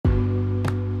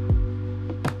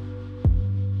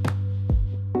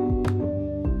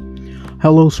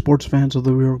Hello, sports fans of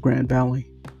the Rio Grande Valley.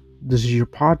 This is your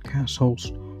podcast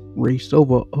host, Ray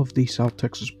Silva of the South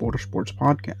Texas Border Sports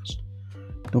Podcast.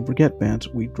 Don't forget, fans,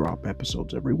 we drop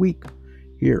episodes every week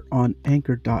here on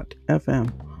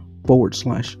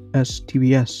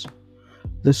anchor.fm/STBS.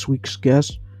 This week's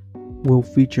guest will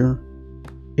feature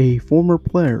a former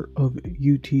player of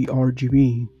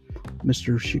UTRGV,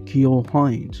 Mr. Shaquille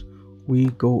Hines.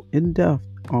 We go in depth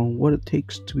on what it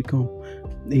takes to become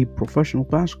a professional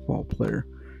basketball player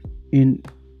in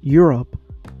Europe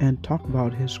and talk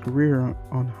about his career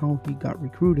on how he got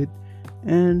recruited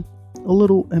and a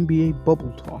little NBA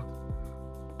bubble talk.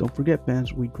 Don't forget,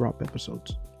 fans, we drop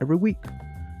episodes every week.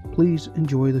 Please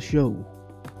enjoy the show.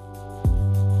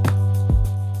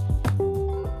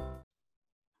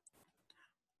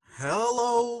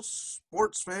 Hello,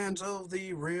 sports fans of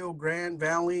the Rio Grande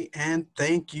Valley, and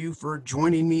thank you for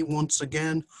joining me once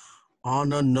again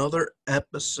on another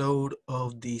episode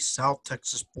of the South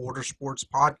Texas Border Sports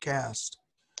Podcast.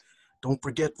 Don't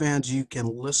forget, fans, you can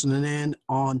listen in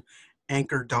on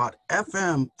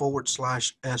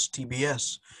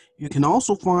anchor.fm/STBS. You can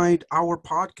also find our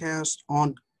podcast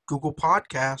on Google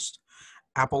Podcast,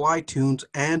 Apple iTunes,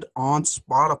 and on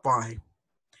Spotify.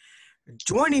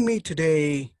 Joining me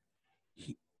today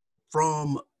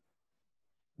from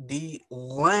the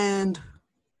land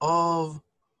of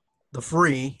the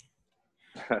free,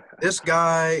 this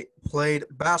guy played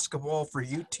basketball for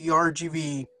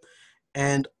UTRGV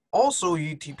and also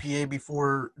UTPA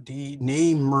before the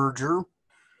name merger.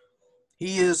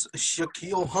 He is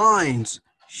Shaquille Hines.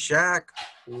 Shaq,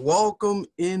 welcome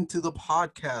into the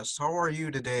podcast. How are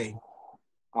you today?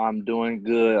 I'm doing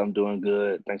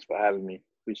good. Thanks for having me.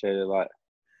 Appreciate it a lot.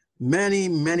 Many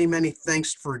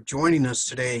thanks for joining us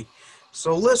today.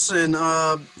 So listen,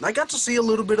 I got to see a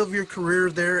little bit of your career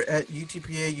there at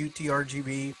UTPA,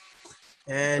 UTRGV,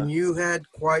 and you had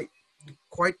quite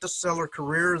the stellar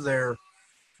career there.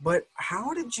 But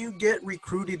how did you get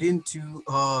recruited into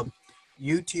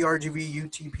UTRGV,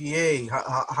 UTPA?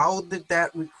 How did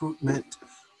that recruitment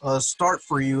start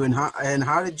for you, and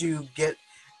how did you get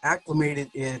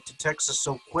acclimated to Texas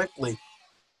so quickly?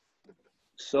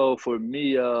 So for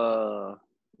me,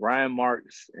 Ryan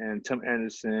Marks and Tim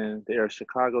Anderson, they are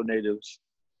Chicago natives.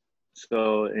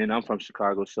 So, and I'm from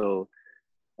Chicago. So,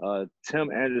 Tim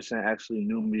Anderson actually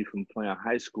knew me from playing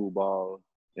high school ball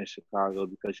in Chicago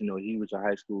because, he was a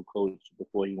high school coach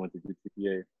before he went to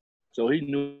UTPA. So he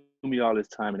knew me all this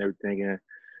time and everything. And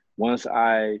once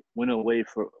I went away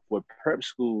for prep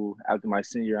school after my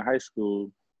senior year in high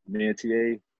school, me and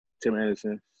TA, Tim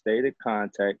Anderson, stayed in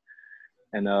contact.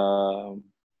 And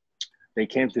they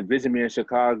came to visit me in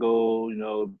Chicago,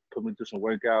 put me through some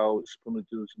workouts, put me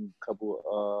through some couple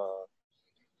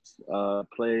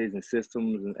plays and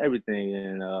systems and everything.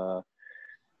 And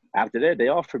after that, they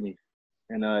offered me.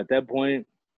 And at that point,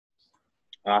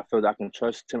 I felt I can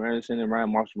trust Tim Anderson and Ryan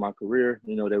Marks with my career.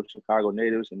 They were Chicago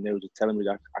natives, and they were just telling me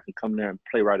that I can come there and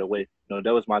play right away.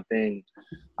 That was my thing.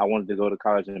 I wanted to go to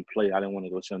college and play. I didn't want to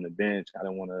go sit on the bench. I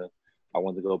wanted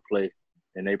to go play.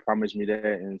 And they promised me that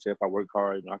and said if I work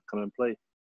hard, I can come and play.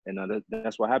 And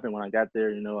that's what happened when I got there.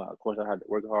 Of course, I had to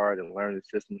work hard and learn the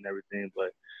system and everything.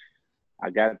 But I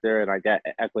got there and I got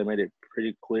acclimated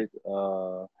pretty quick.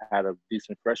 I had a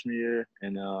decent freshman year.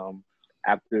 And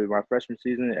after my freshman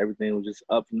season, everything was just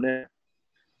up from there.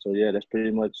 So, yeah, that's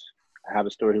pretty much how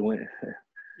the story went.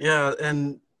 Yeah,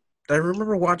 and I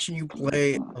remember watching you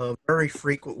play very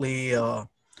frequently,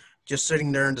 just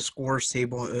sitting there in the scores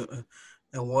table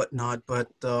and whatnot. But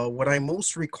what I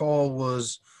most recall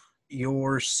was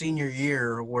your senior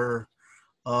year, where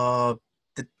uh,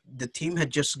 the team had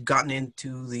just gotten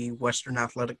into the Western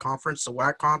Athletic Conference, the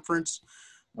WAC conference.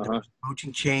 There Uh-huh. was a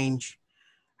coaching change.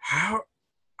 How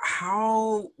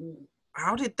how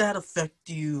how did that affect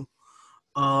you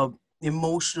uh,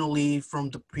 emotionally from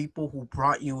the people who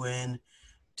brought you in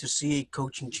to see a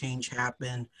coaching change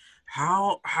happen?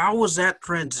 How was that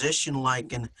transition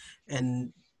like? And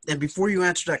and before you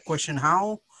answer that question,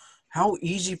 how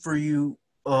easy for you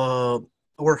or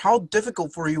how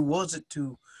difficult for you was it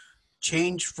to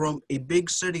change from a big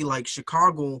city like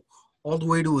Chicago all the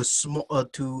way to a small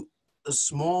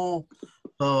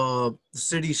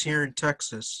cities here in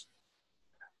Texas?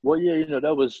 Well, yeah,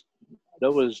 that was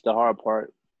the hard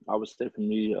part. I would say for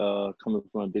me, coming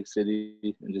from a big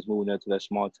city and just moving there to that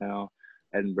small town,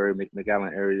 Edinburgh,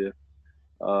 McAllen area,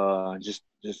 just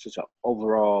an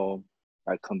overall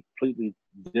like completely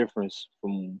difference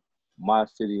from my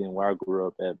city and where I grew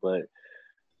up at. But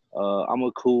I'm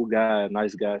a cool guy, a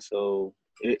nice guy, so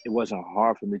it wasn't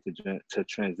hard for me to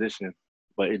transition.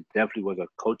 But it definitely was a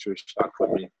culture shock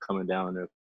for me coming down there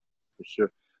for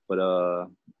sure. But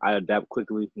I adapt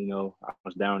quickly. You know, I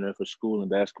was down there for school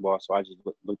and basketball, so I just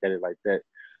looked at it like that.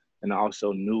 And I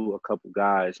also knew a couple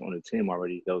guys on the team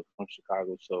already that was from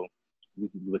Chicago, so we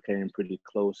became pretty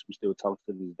close. We still talk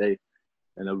to this day,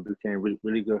 and we became really,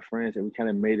 really good friends. And we kind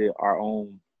of made it our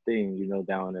own thing, you know,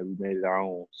 down there. We made it our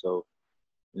own. So,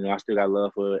 you know, I still got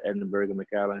love for Edinburgh and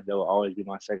McAllen. They'll always be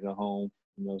my second home,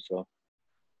 you know. So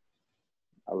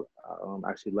I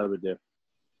actually love it there.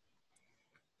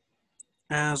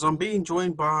 As I'm being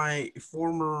joined by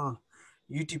former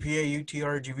UTPA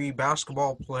UTRGV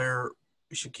basketball player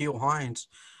Shaquille Hines,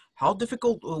 how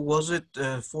difficult was it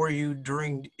for you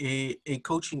during a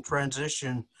coaching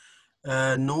transition,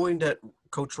 knowing that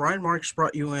Coach Ryan Marks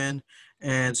brought you in,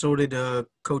 and so did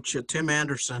Coach Tim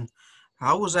Anderson?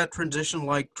 How was that transition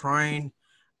like trying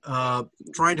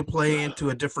to play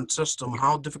into a different system?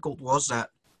 How difficult was that?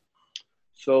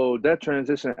 So that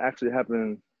transition actually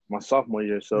happened my sophomore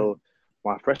year. So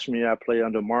my freshman year, I played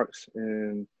under Marks,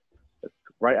 and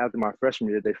right after my freshman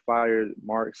year, they fired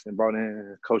Marks and brought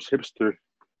in Coach Hipster.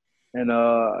 And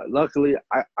luckily,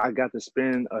 I got to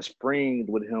spend a spring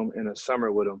with him and a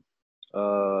summer with him.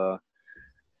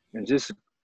 And just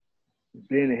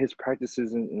being in his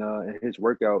practices and his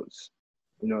workouts,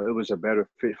 you know, it was a better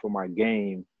fit for my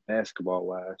game basketball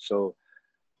wise. So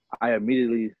I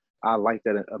liked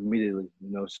that immediately,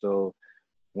 you know. So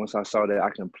once I saw that I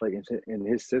can play in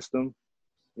his system,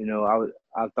 you know,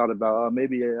 I thought about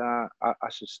maybe I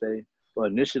should stay.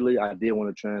 But initially, I did want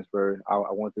to transfer. I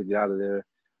wanted to get out of there.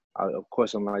 Of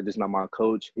course, I'm like, this is not my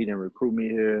coach. He didn't recruit me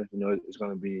here. You know, it's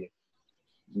going to be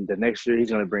the next year. He's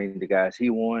going to bring the guys he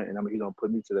want, and I mean, he's going to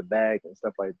put me to the back and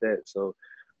stuff like that. So,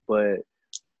 but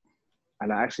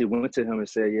and I actually went to him and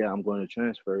said, yeah, I'm going to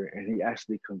transfer. And he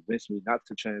actually convinced me not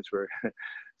to transfer.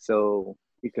 So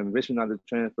he convinced me not to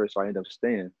transfer, so I ended up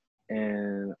staying.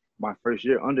 And my first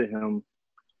year under him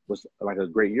was like a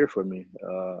great year for me.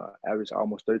 Averaged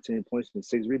almost 13 points and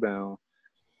 6 rebounds,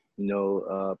 you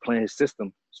know, playing his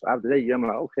system. So after that year, I'm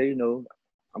like, okay, you know,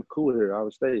 I'm cool here. I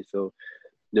would stay. So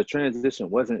the transition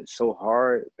wasn't so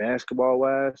hard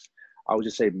basketball-wise. I would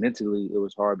just say mentally it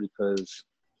was hard because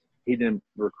he didn't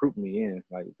recruit me in.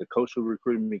 Like the coach who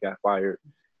recruited me got fired,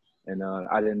 and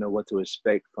I didn't know what to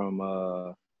expect from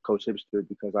Coach Hipster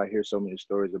because I hear so many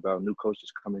stories about new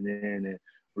coaches coming in and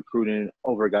recruiting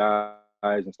over guys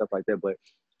and stuff like that. But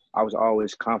I was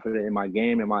always confident in my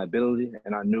game and my ability,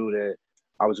 and I knew that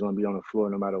I was going to be on the floor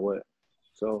no matter what.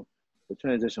 So the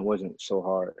transition wasn't so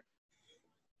hard.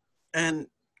 And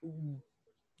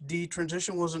the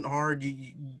transition wasn't hard.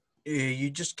 You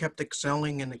just kept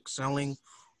excelling and excelling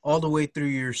all the way through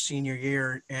your senior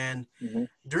year. And Mm-hmm.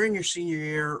 during your senior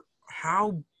year,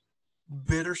 how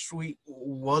bittersweet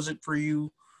was it for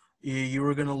you? You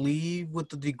were gonna leave with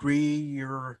the degree.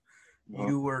 Uh-huh.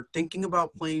 You were thinking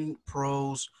about playing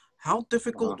pros. How Uh-huh.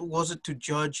 difficult was it to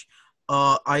judge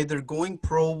either going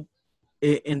pro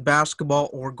in basketball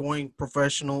or going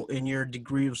professional in your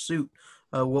degree of suit?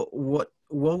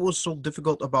 What was so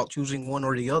difficult about choosing one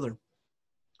or the other?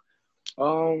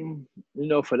 You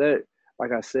know, for that,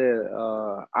 like I said,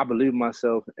 I believe in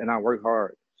myself and I work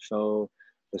hard. So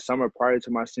the summer prior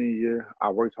to my senior year, I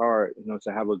worked hard, you know,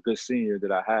 to have a good senior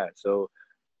that I had. So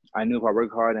I knew if I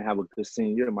work hard and have a good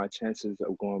senior year, my chances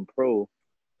of going pro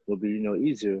would be, you know,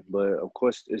 easier. But of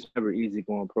course, it's never easy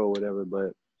going pro, whatever.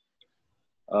 But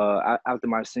after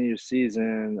my senior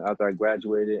season, after I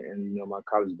graduated and, you know, my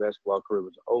college basketball career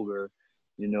was over,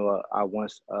 you know,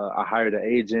 I hired an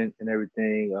agent and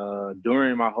everything.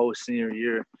 During my whole senior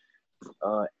year,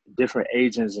 different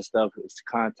agents and stuff is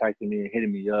contacting me and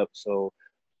hitting me up. So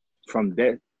from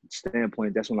that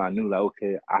standpoint, that's when I knew, like,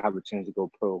 okay, I have a chance to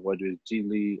go pro, whether it's G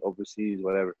League, overseas,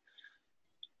 whatever,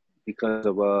 because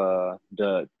of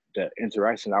the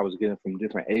interaction I was getting from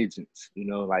different agents. You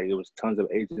know, like it was tons of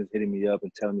agents hitting me up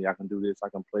and telling me I can do this, I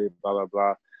can play, blah blah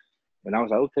blah. And I was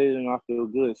like, okay, you know, I feel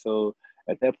good. So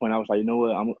at that point, I was like, you know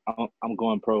what, I'm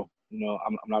going pro. You know,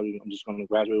 I'm not even. I'm just going to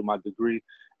graduate with my degree,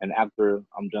 and after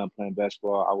I'm done playing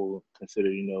basketball, I will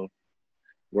consider, you know,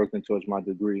 working towards my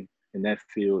degree in that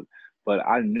field. But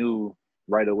I knew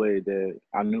right away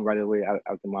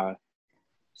after my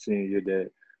senior year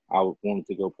that I wanted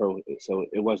to go pro. So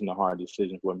it wasn't a hard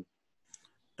decision for me.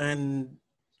 And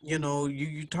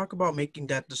you talk about making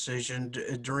that decision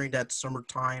during that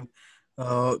summertime,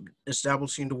 uh,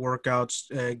 establishing the workouts,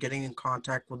 getting in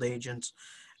contact with agents.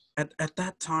 At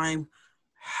that time,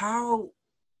 how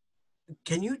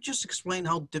can you just explain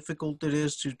how difficult it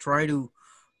is to try to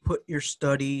put your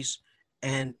studies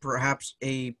and perhaps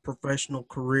a professional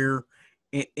career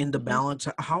in the Hmm. balance?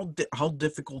 How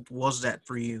difficult was that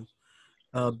for you?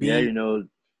 Yeah, Being you know,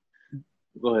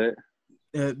 go ahead.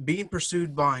 being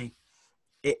pursued by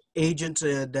agents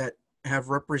that have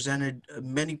represented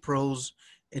many pros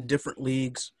in different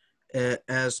leagues,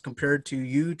 as compared to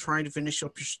you trying to finish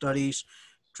up your studies,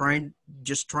 trying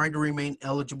trying to remain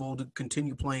eligible to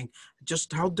continue playing.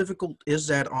 Just how difficult is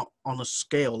that on a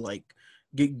scale? Like,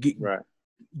 give, Right.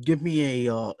 give me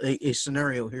a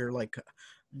scenario here, like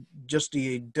just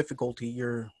the difficulty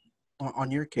you're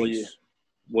on your Well, yeah. case.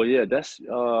 Well, yeah. That's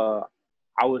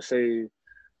I would say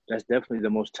that's definitely the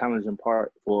most challenging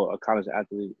part for a college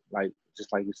athlete. Like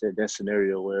just like you said, that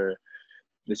scenario where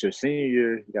it's your senior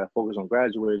year, you got to focus on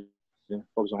graduating,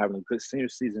 focus on having a good senior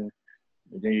season,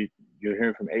 and then you're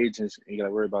hearing from agents, and you got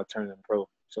to worry about turning pro.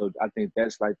 So I think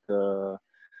that's like that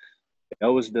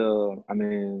was I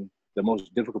mean, the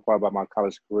most difficult part about my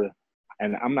college career.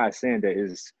 And I'm not saying that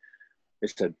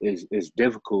it's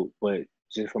difficult, but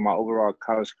just for my overall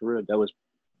college career, that was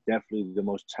definitely the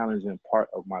most challenging part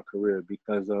of my career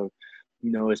because of,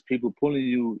 it's people pulling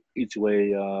you each way.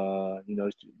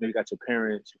 You got your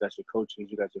parents, you got your coaches,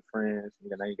 you got your friends,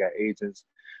 now you got agents,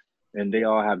 and they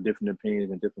all have different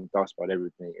opinions and different thoughts about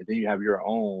everything. And then you have your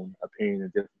own opinion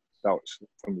and different thoughts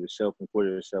from yourself and for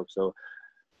yourself. So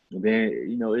then,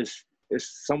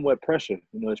 it's somewhat pressure.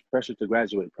 It's pressure to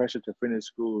graduate, pressure to finish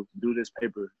school, do this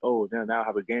paper. Oh, now I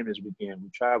have a game this weekend. We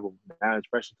travel. Now it's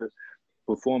pressure to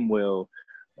perform well,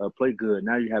 play good.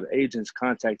 Now you have agents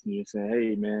contacting you and saying,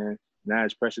 "Hey, man." Now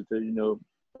it's pressure to,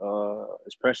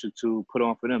 it's pressure to put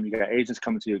on for them. You got agents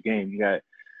coming to your game. You got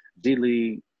D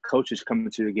League coaches coming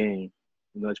to your game.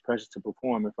 It's pressure to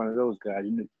perform in front of those guys.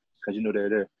 Because they're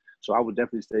there. So I would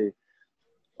definitely say,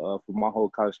 for my whole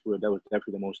college career, that was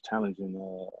definitely the most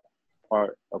challenging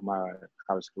part of my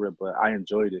college career. But I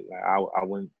enjoyed it. Like, I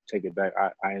wouldn't take it back.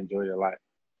 I enjoyed it a lot,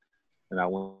 and I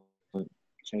wouldn't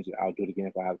change it. I'll do it again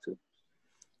if I have to.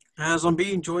 As I'm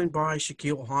being joined by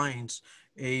Shaquille Hines,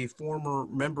 a former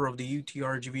member of the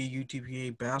UTRGV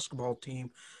UTPA basketball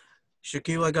team.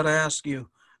 Shaquille, I got to ask you,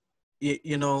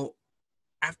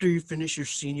 after you finish your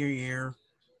senior year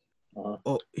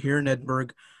here in Edinburgh,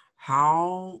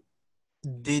 how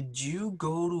did you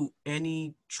go to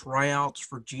any tryouts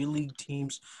for G League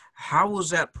teams? How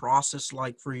was that process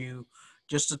like for you,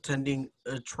 just attending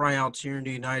tryouts here in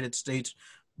the United States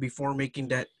before making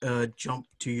that jump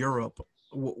to Europe?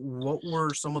 What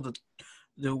were some of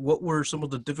what were some of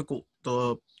the difficult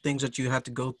things that you had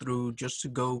to go through just to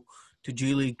go to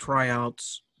G League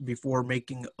tryouts before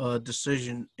making a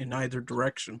decision in either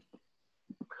direction?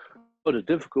 But the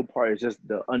difficult part is just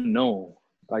the unknown.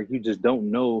 Like you just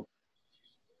don't know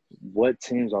what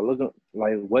teams are looking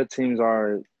like, what teams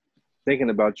are thinking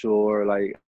about you, or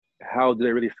like how do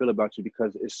they really feel about you,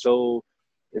 because it's so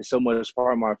much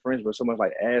part of my friends, but so much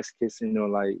like ass kissing,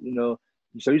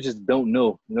 so you just don't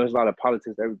know. There's a lot of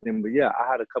politics, everything. But yeah, I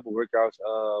had a couple workouts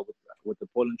with the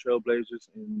Portland Trailblazers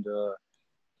and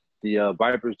the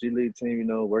Vipers G League team,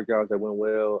 workouts that went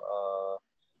well.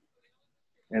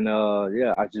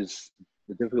 Yeah,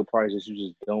 the difficult part is just you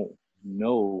just don't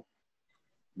know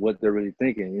what they're really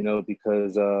thinking,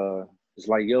 because it's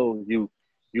like, yo,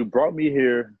 you brought me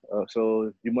here,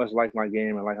 so you must like my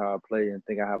game and like how I play and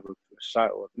think I have a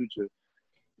shot or a future.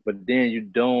 But then you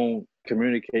don't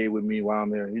communicate with me while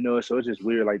I'm there, so it's just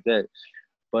weird like that.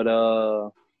 But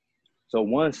so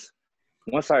once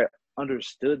I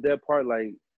understood that part,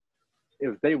 like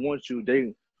if they want you,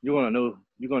 you're gonna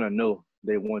know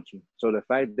they want you. So the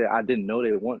fact that I didn't know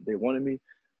they wanted me,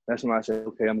 that's when I said,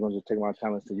 okay, I'm going to take my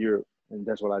talents to Europe, and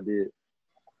that's what I did.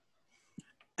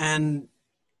 And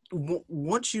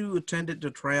once you attended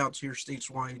the tryouts here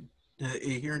stateswide,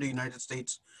 here in the United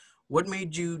States, what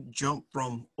made you jump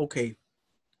from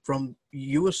from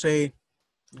USA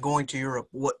going to Europe?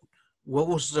 What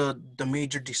was the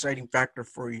major deciding factor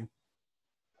for you?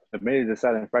 The main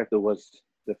deciding factor was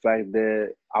the fact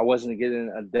that I wasn't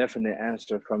getting a definite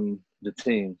answer from the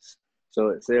teams.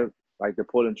 So say like the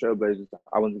Portland Trailblazers,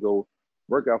 I went to go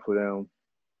work out for them.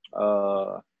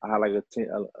 I had like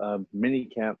a mini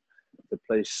camp to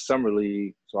play summer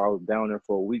league, so I was down there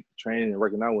for a week training and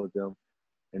working out with them,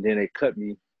 and then they cut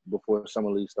me before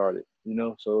summer league started.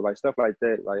 So like stuff like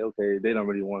that, like okay, they don't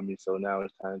really want me, so now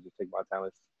it's time to take my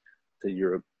talents to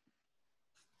Europe.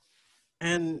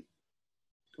 And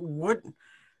what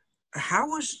how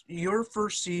was your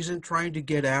first season trying to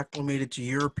get acclimated to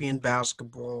European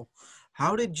basketball?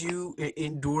 How did you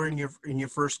endure in your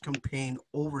first campaign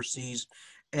overseas,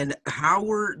 and how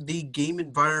were the game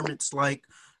environments like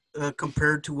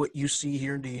compared to what you see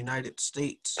here in the United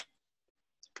States?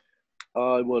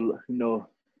 Well,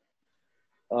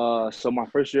 so my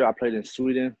first year I played in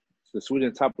Sweden, the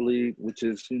Sweden Top League, which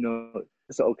is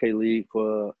it's an okay league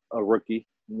for a rookie.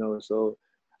 So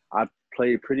I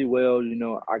played pretty well. You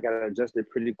know, I got adjusted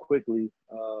pretty quickly.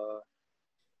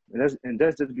 And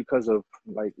that's just because of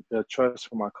like the trust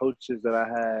from my coaches that I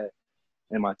had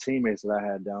and my teammates that I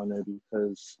had down there.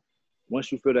 Because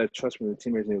once you feel that trust from your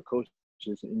teammates and your coaches,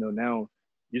 you know, now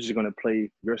you're just gonna play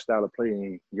your style of play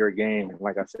in your game. And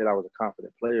like I said, I was a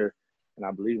confident player, and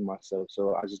I believe in myself.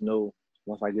 So I just know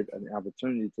once I get an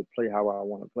opportunity to play how I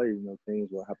want to play, you know, things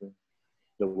will happen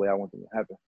the way I want them to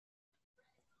happen.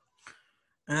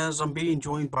 As I'm being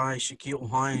joined by Shaquille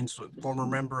Hines, former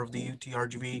member of the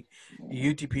UTRGV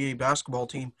UTPA basketball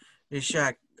team. Hey,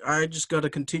 Shaq, I just got to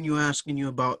continue asking you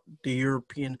about the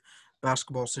European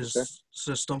basketball Okay.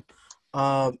 system.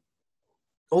 Uh,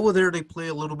 Over there, they play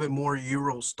a little bit more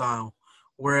Euro style,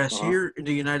 whereas Uh huh. here in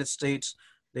the United States,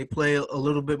 they play a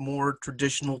little bit more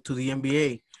traditional to the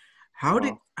NBA. How Uh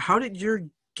did huh. how did your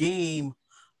game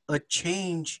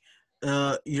change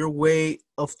your way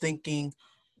of thinking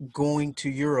going to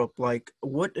Europe? Like,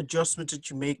 what adjustments did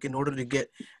you make in order to get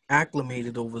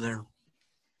acclimated over there?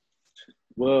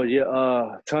 Well,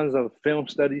 yeah, tons of film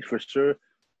study for sure.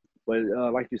 But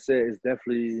like you said, it's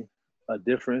definitely a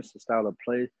difference, the style of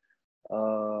play.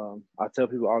 I tell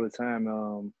people all the time,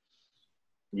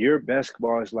 your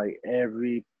basketball is like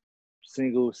every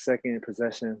single second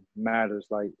possession matters.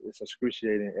 Like it's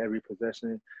excruciating every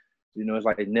possession. You know, it's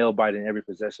like nail biting every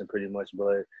possession pretty much.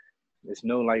 But it's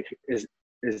no like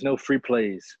it's no free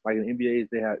plays. Like in the NBA,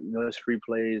 they have it's free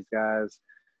plays, guys.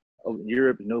 Oh,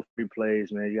 Europe, no free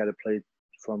plays, man. You got to play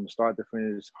from start to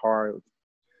finish hard.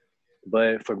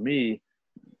 But for me,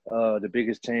 the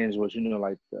biggest change was,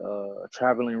 like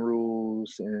traveling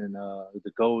rules and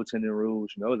the goaltending rules.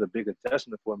 You know, it was a big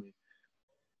adjustment for me,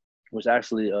 which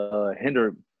actually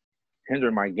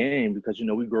hindered my game because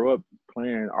we grew up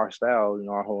playing our style,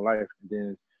 our whole life. And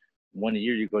then one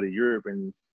year you go to Europe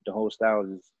and the whole style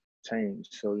is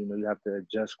changed. So you have to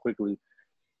adjust quickly.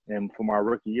 And for my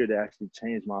rookie year, they actually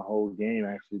changed my whole game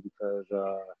actually because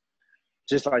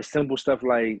just like simple stuff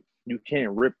like you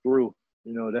can't rip through.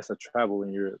 That's a travel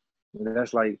in Europe. And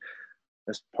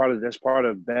that's part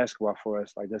of basketball for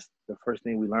us. Like that's the first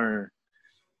thing we learn.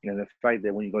 And the fact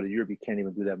that when you go to Europe, you can't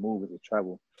even do that move as a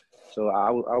travel. So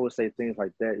I would say things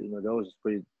like that.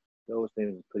 Those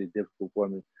things are pretty difficult for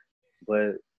me.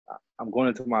 But I'm going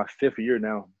into my fifth year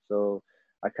now, so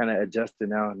I kind of adjusted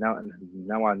now.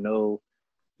 Now I know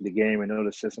the game and know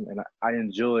the system, and I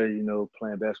enjoy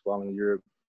playing basketball in Europe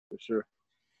for sure.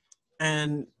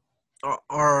 And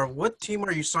are what team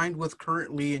are you signed with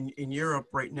currently in Europe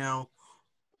right now?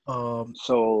 Um,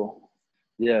 So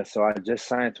yeah, so I just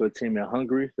signed to a team in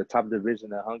Hungary, the top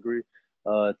division in Hungary,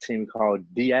 a team called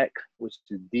DEAC, which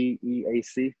is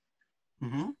DEAC.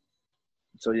 mhm.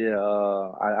 So yeah,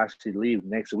 I actually leave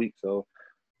next week, so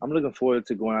I'm looking forward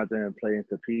to going out there and play and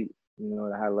compete,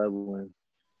 at a high level. And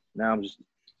now I'm just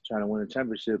trying to win a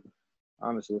championship,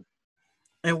 honestly.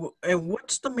 And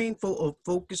what's the main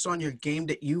focus on your game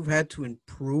that you've had to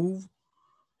improve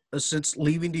since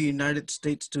leaving the United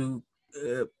States to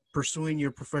pursuing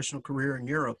your professional career in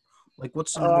Europe? Like,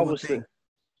 what's the number I one would say, thing?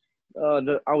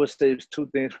 I would say it's two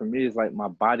things for me. Is like my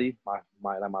body, my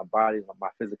body, my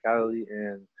physicality,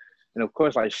 and of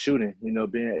course like shooting.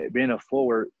 Being a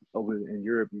forward over in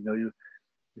Europe, you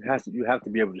have to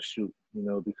be able to shoot.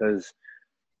 Because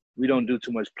we don't do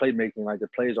too much playmaking. Like the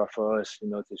plays are for us,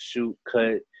 to shoot,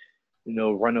 cut,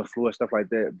 run the floor, stuff like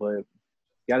that. But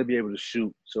got to be able to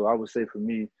shoot. So I would say for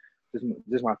me,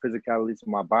 just my physicality to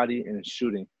my body and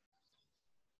shooting.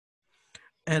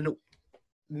 And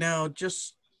now,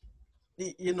 just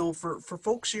for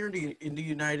folks here in the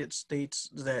United States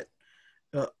that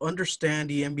understand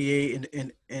the NBA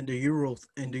and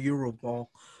the Euro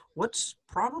ball, what's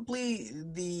probably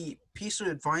the piece of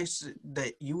advice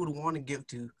that you would want to give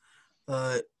to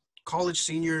uh, college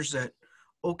seniors that,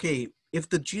 okay, if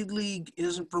the G League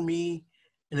isn't for me,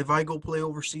 and if I go play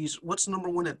overseas, what's the number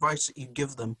one advice that you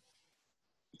give them?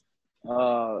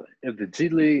 If the G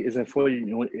League isn't for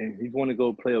you, and you want to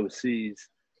go play overseas,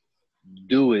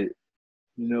 do it.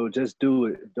 Just do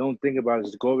it. Don't think about it.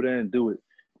 Just go over there and do it.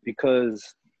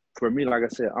 Because for me, like I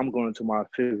said, I'm going into my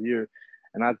fifth year,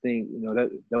 and I think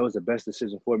that was the best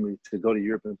decision for me to go to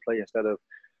Europe and play instead of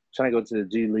trying to go to the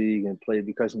G League and play.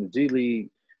 Because in the G League,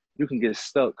 you can get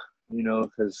stuck.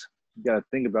 Because you got to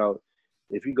think about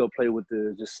if you go play with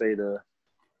the just say the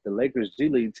Lakers G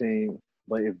League team,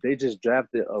 but if they just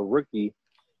drafted a rookie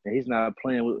and he's not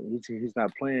playing, he's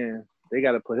not playing. They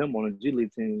got to put him on a G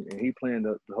League team, and he playing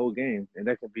the whole game, and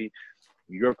that could be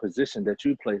your position that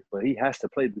you play, but he has to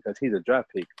play because he's a draft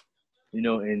pick,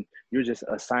 and you're just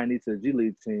a signee to the G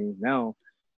League team. Now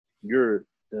you're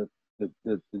the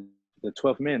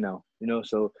 12th man now,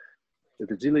 so if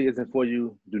the G League isn't for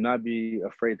you, do not be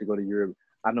afraid to go to Europe.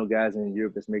 I know guys in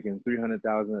Europe that's making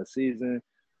 300,000 a season,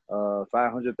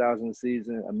 500,000 a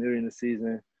season, a million a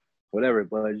season, whatever.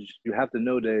 But you have to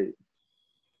know that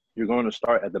you're going to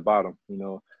start at the bottom. You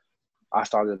know, I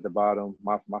started at the bottom.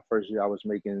 My first year, I was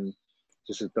making,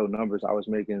 just to throw numbers, I was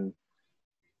making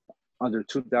under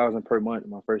 2,000 per month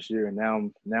my first year, and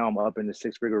now I'm up in the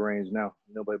six-figure range now.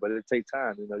 You know, but it takes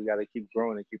time. You know, you got to keep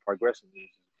growing and keep progressing,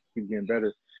 keep getting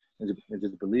better, and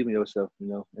just believe in yourself. You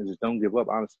know, and just don't give up.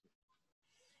 Honestly.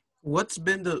 What's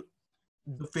been the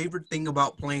favorite thing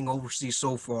about playing overseas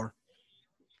so far?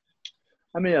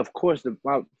 I mean, of course,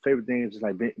 my favorite thing is just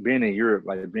like being in Europe,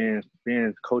 like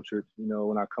being cultured. You know,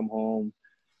 when I come home,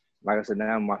 like I said,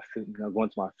 now going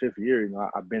to my fifth year. You know,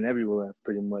 I've been everywhere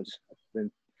pretty much. I've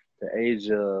been to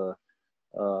Asia.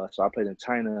 So I played in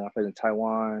China. I played in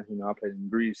Taiwan. You know, I played in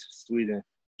Greece, Sweden,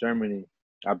 Germany.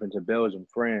 I've been to Belgium,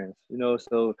 France. You know,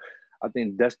 so I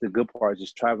think that's the good part,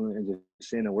 just traveling and just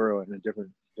seeing the world in a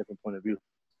different point of view.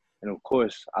 And of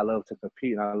course, I love to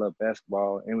compete and I love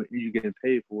basketball, and you getting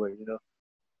paid for it. You know.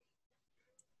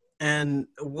 And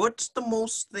what's the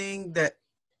most thing that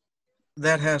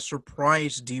has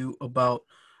surprised you about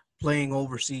playing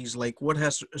overseas? Like, what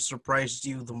has surprised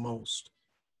you the most?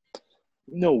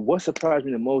 You know what surprised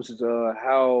me the most is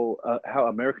how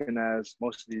Americanized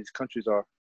most of these countries are.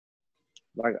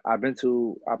 Like I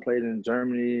played in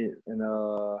Germany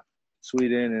and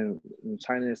Sweden and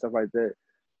China and stuff like that,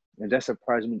 and that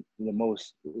surprised me the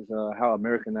most is how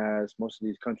Americanized most of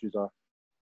these countries are.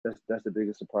 That's the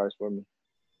biggest surprise for me.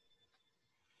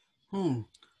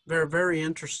 Very, very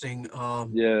interesting.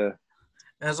 Yeah.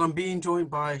 As I'm being joined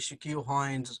by Shaquille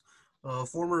Hines,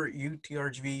 former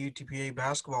UTRGV UTPA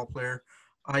basketball player,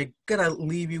 I gotta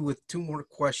leave you with two more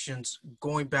questions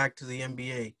going back to the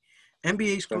NBA.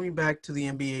 NBA is Okay. coming back to the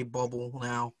NBA bubble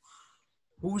now.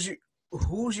 Who's your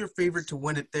who's your favorite to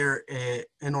win it there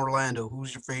in Orlando?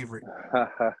 Who's your favorite?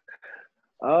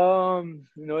 You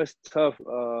know, it's tough.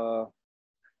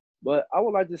 But I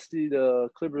would like to see the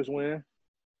Clippers win.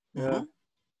 Yeah. Mm-hmm.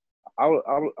 I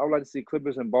would like to see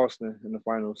Clippers and Boston in the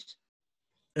finals.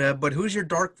 But who's your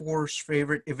dark horse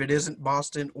favorite if it isn't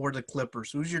Boston or the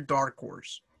Clippers? Who's your dark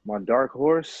horse? My dark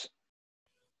horse,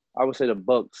 I would say the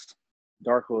Bucks.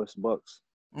 Dark horse Bucks.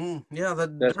 Yeah,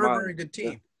 That's they're a my very good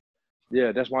team.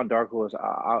 yeah, that's my dark horse.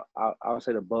 I would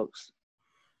say the Bucks.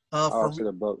 I For would say me,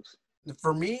 the Bucks.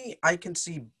 I can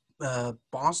see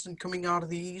Boston coming out of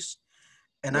the East,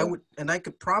 and Yeah. I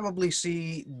could probably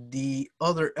see the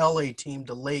other LA team,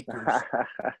 the Lakers.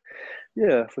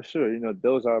 Yeah, for sure. You know,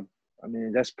 those are. I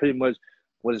mean, that's pretty much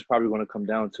what it's probably going to come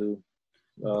down to.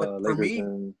 But for Lakers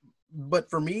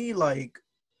me, and like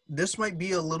this might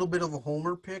be a little bit of a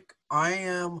homer pick. I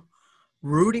am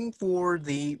rooting for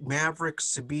the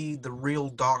Mavericks to be the real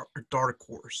dark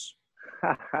horse.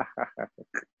 I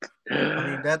mean, I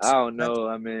don't that's. know.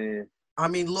 I mean, I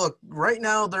mean, look, right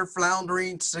now they're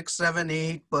floundering 6, 7,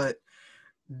 8, but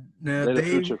they're the they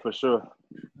future for sure.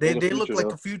 They're they the they look future like a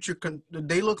though. future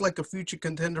they look like a future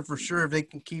contender for sure if they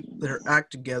can keep their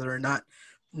act together and not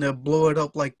blow it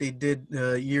up like they did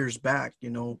years back.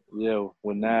 You know. Yeah,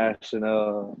 with Nash and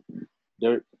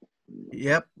Dirk.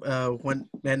 Yep.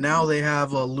 And now they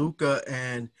have Luca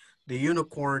and the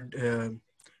unicorn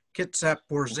Kitsap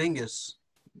Porzingis.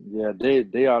 Yeah, they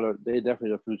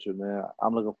definitely the future, man.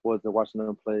 I'm looking forward to watching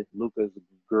them play. Luka is a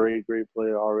great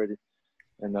player already,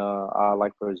 and I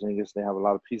like Porzingis. They have a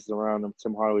lot of pieces around them.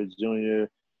 Tim Hardaway Jr.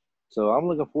 So I'm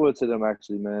looking forward to them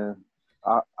actually, man.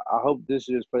 I I hope this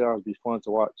year's playoffs be fun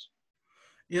to watch.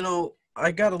 You know,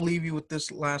 I got to leave you with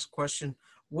this last question.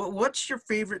 What's your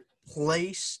favorite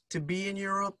place to be in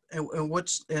Europe, and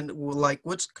what's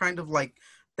kind of like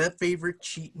that favorite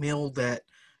cheat meal that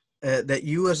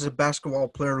you as a basketball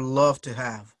player love to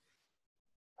have?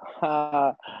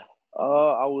 I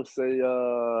would say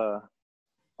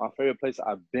my favorite place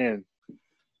I've been.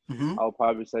 Mm-hmm. I would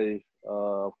probably say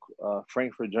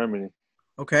Frankfurt, Germany.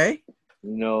 Okay.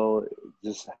 You know,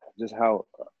 just just how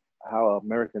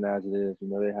Americanized it is. You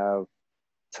know, they have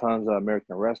tons of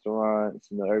American restaurants.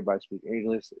 You know, everybody speaks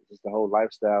English. Just the whole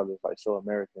lifestyle is like so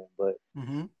American. But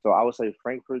Mm-hmm. so I would say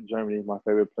Frankfurt, Germany, is my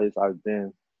favorite place I've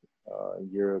been in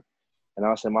Europe. And I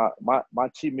would say my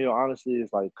cheat meal honestly is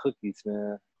like cookies,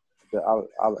 man.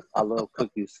 I love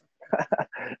cookies.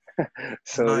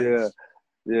 So yeah, Nice.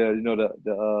 yeah, you know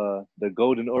the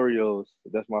golden Oreos.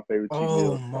 That's my favorite cheat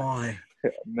Oh meal. my. Yeah,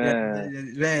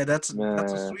 Man, man, that's a man.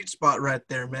 sweet spot right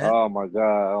there, man. Oh my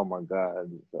God. Oh my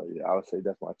God. So yeah, I would say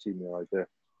that's my cheat meal right there.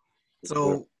 For sure.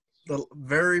 So the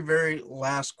very, very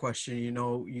last question, you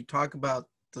know, you talk about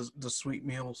the sweet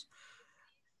meals.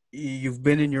 You've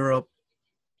been in Europe.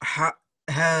 How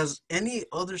has any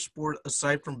other sport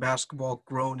aside from basketball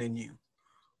grown in you?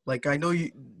 Like I know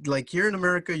you like here in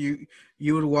America you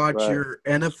would watch Right. your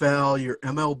NFL, your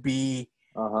MLB.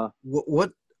 Uh-huh.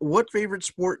 What favorite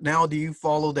sport now do you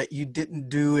follow that you didn't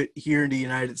do it here in the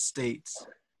United States?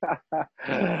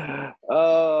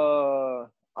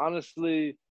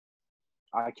 Honestly,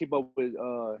 I keep up with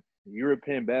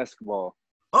European basketball.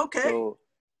 Okay. So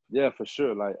yeah, for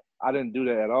sure. Like I didn't do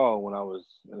that at all when I was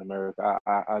in America.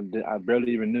 I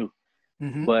barely even knew.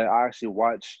 Mm-hmm. But I actually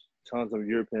watched tons of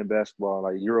European basketball,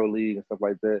 like Euro League and stuff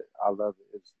like that. I love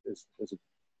it. It's a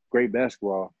great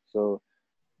basketball. So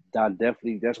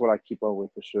that's what I keep up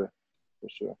with for sure. For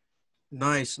sure.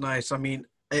 Nice, nice. I mean,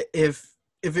 if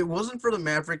it wasn't for the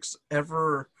Mavericks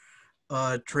ever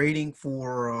trading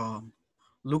for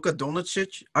Luka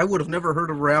Doncic, I would have never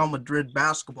heard of Real Madrid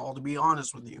basketball, to be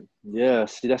honest with you. Yeah,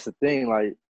 see that's the thing.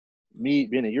 Like me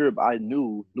being in Europe, I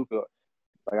knew Luca.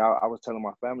 Like I was telling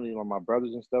my family, my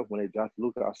brothers and stuff when they drafted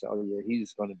Luca, I said, "Oh yeah,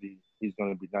 he's gonna be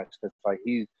nice." Cause like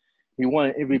he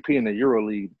won MVP in the Euro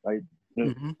League. Like,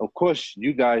 Mm-hmm. of course,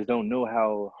 you guys don't know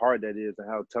how hard that is and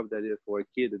how tough that is for a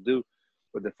kid to do,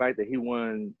 but the fact that he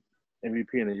won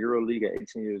MVP in the Euro League at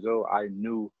 18 years old, I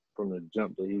knew from the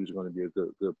jump that he was going to be a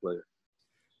good player.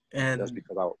 That's And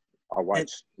because I and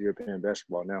watch European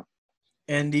basketball now.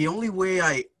 And the only way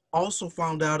I also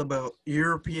found out about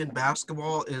European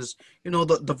basketball is,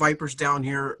 the Vipers down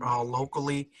here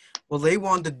locally. Well, they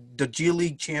won the G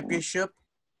League championship,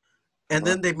 and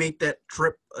Uh-huh. then they made that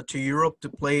trip to Europe to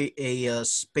play a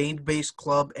Spain-based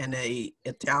club and a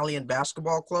Italian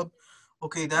basketball club.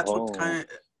 Okay, Oh,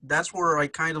 that's where I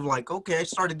kind of like. Okay, I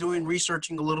started doing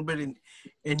researching a little bit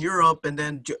in Europe, and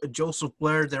then Joseph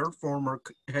Blair, their former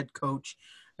head coach,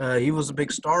 he was a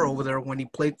big star over there when he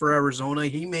played for Arizona.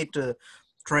 He made the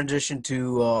transition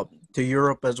to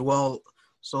Europe as well.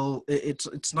 So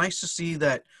it's nice to see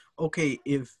that. Okay,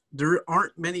 if there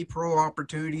aren't many pro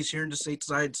opportunities here in the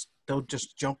stateside, they'll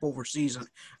just jump overseas.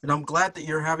 And I'm glad that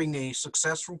you're having a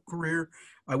successful career.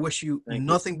 I wish you thank you,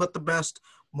 nothing but the best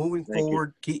moving thank you.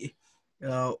 forward.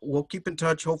 We'll keep in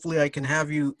touch. Hopefully, I can have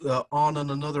you on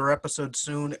another episode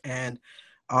soon. And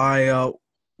I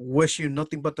wish you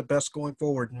nothing but the best going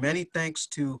forward. Many thanks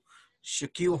to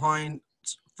Shaquille Hines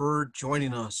for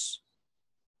joining us.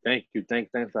 Thank you. Thanks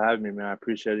for having me, man. I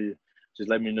appreciate it. Just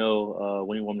let me know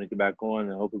when you want me to get back on,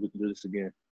 and hopefully we can do this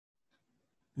again.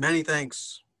 Many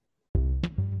thanks.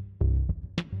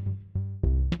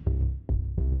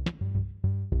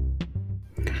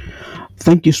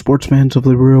 Thank you, sports fans of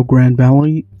the Rio Grande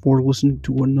Valley, for listening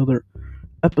to another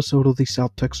episode of the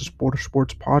South Texas Border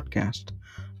Sports Podcast.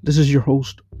 This is your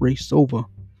host, Ray Silva.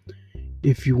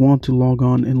 If you want to log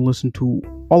on and listen to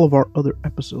all of our other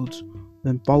episodes,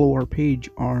 then follow our page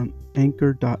on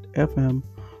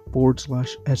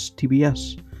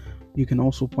anchor.fm/STBS. You can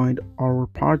also find our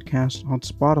podcast on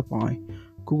Spotify,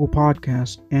 Google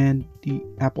Podcasts, and the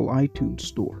Apple iTunes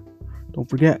Store. Don't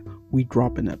forget, we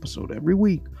drop an episode every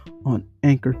week on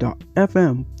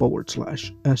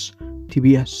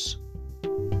anchor.fm/STBS.